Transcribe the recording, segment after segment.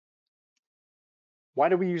Why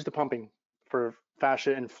do we use the pumping for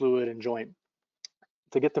fascia and fluid and joint?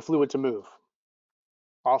 To get the fluid to move.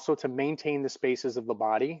 Also to maintain the spaces of the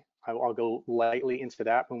body. I'll go lightly into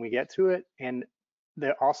that when we get to it. And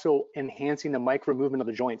they're also enhancing the micro movement of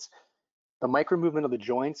the joints. The micro movement of the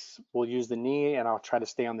joints, we'll use the knee, and I'll try to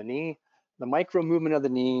stay on the knee. The micro movement of the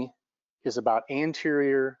knee is about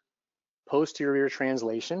anterior, posterior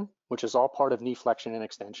translation, which is all part of knee flexion and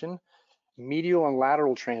extension, medial and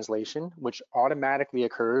lateral translation, which automatically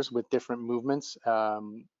occurs with different movements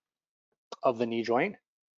of the knee joint,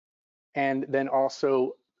 and then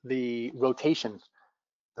also the rotation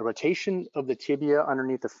of the tibia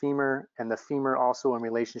underneath the femur, and the femur also in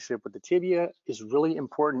relationship with the tibia is really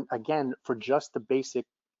important, again, for just the basic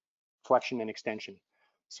flexion and extension.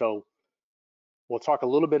 So we'll talk a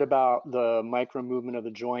little bit about the micro movement of the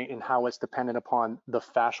joint and how it's dependent upon the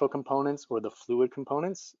fascial components or the fluid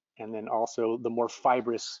components, and then also the more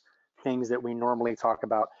fibrous things that we normally talk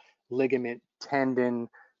about: ligament, tendon,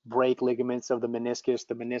 break ligaments of the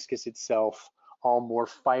meniscus itself, all more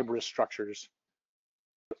fibrous structures.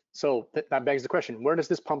 So that begs the question, where does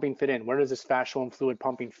this pumping fit in? Where does this fascial and fluid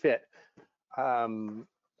pumping fit? Again,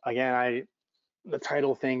 the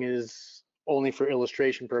title thing is only for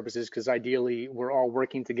illustration purposes, because ideally we're all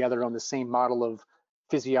working together on the same model of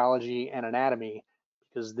physiology and anatomy,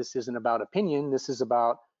 because this isn't about opinion. This is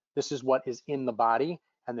what is in the body,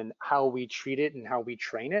 and then how we treat it and how we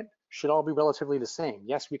train it should all be relatively the same.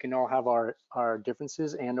 Yes, we can all have our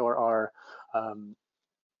differences and or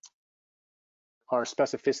our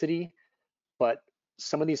specificity, but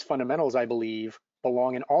some of these fundamentals, I believe,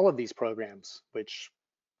 belong in all of these programs, which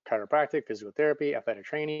chiropractic, physical therapy, athletic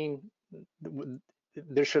training.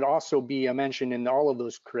 There should also be a mention in all of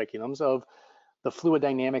those curriculums of the fluid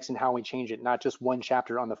dynamics and how we change it, not just one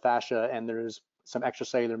chapter on the fascia and there's some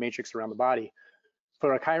extracellular matrix around the body.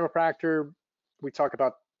 For a chiropractor, we talk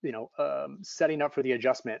about, setting up for the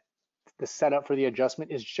adjustment. The setup for the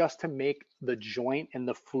adjustment is just to make the joint and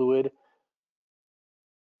the fluid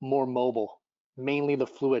more mobile, mainly the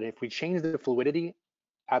fluid. If we change the fluidity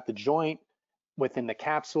at the joint within the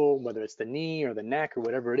capsule, whether it's the knee or the neck or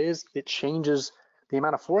whatever it is, it changes the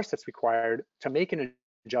amount of force that's required to make an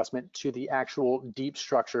adjustment to the actual deep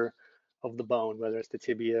structure of the bone, whether it's the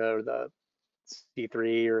tibia or the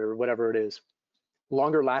C3 or whatever it is.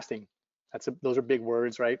 Longer lasting, those are big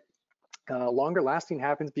words, right? Longer lasting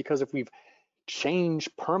happens because if we've changed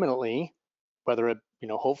permanently, whether it,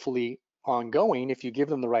 hopefully ongoing, if you give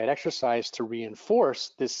them the right exercise to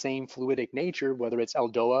reinforce this same fluidic nature, whether it's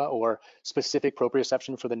LDOA or specific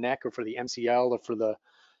proprioception for the neck or for the MCL or for the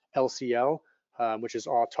LCL, which is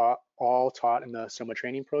all taught in the Soma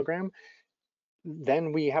training program,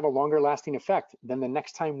 then we have a longer lasting effect. Then the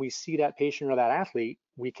next time we see that patient or that athlete,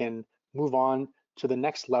 we can move on to the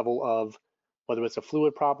next level of whether it's a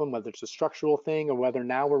fluid problem, whether it's a structural thing, or whether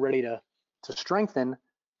now we're ready to strengthen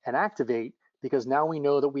and activate, because now we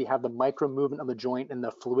know that we have the micro movement of the joint and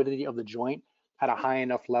the fluidity of the joint at a high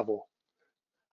enough level.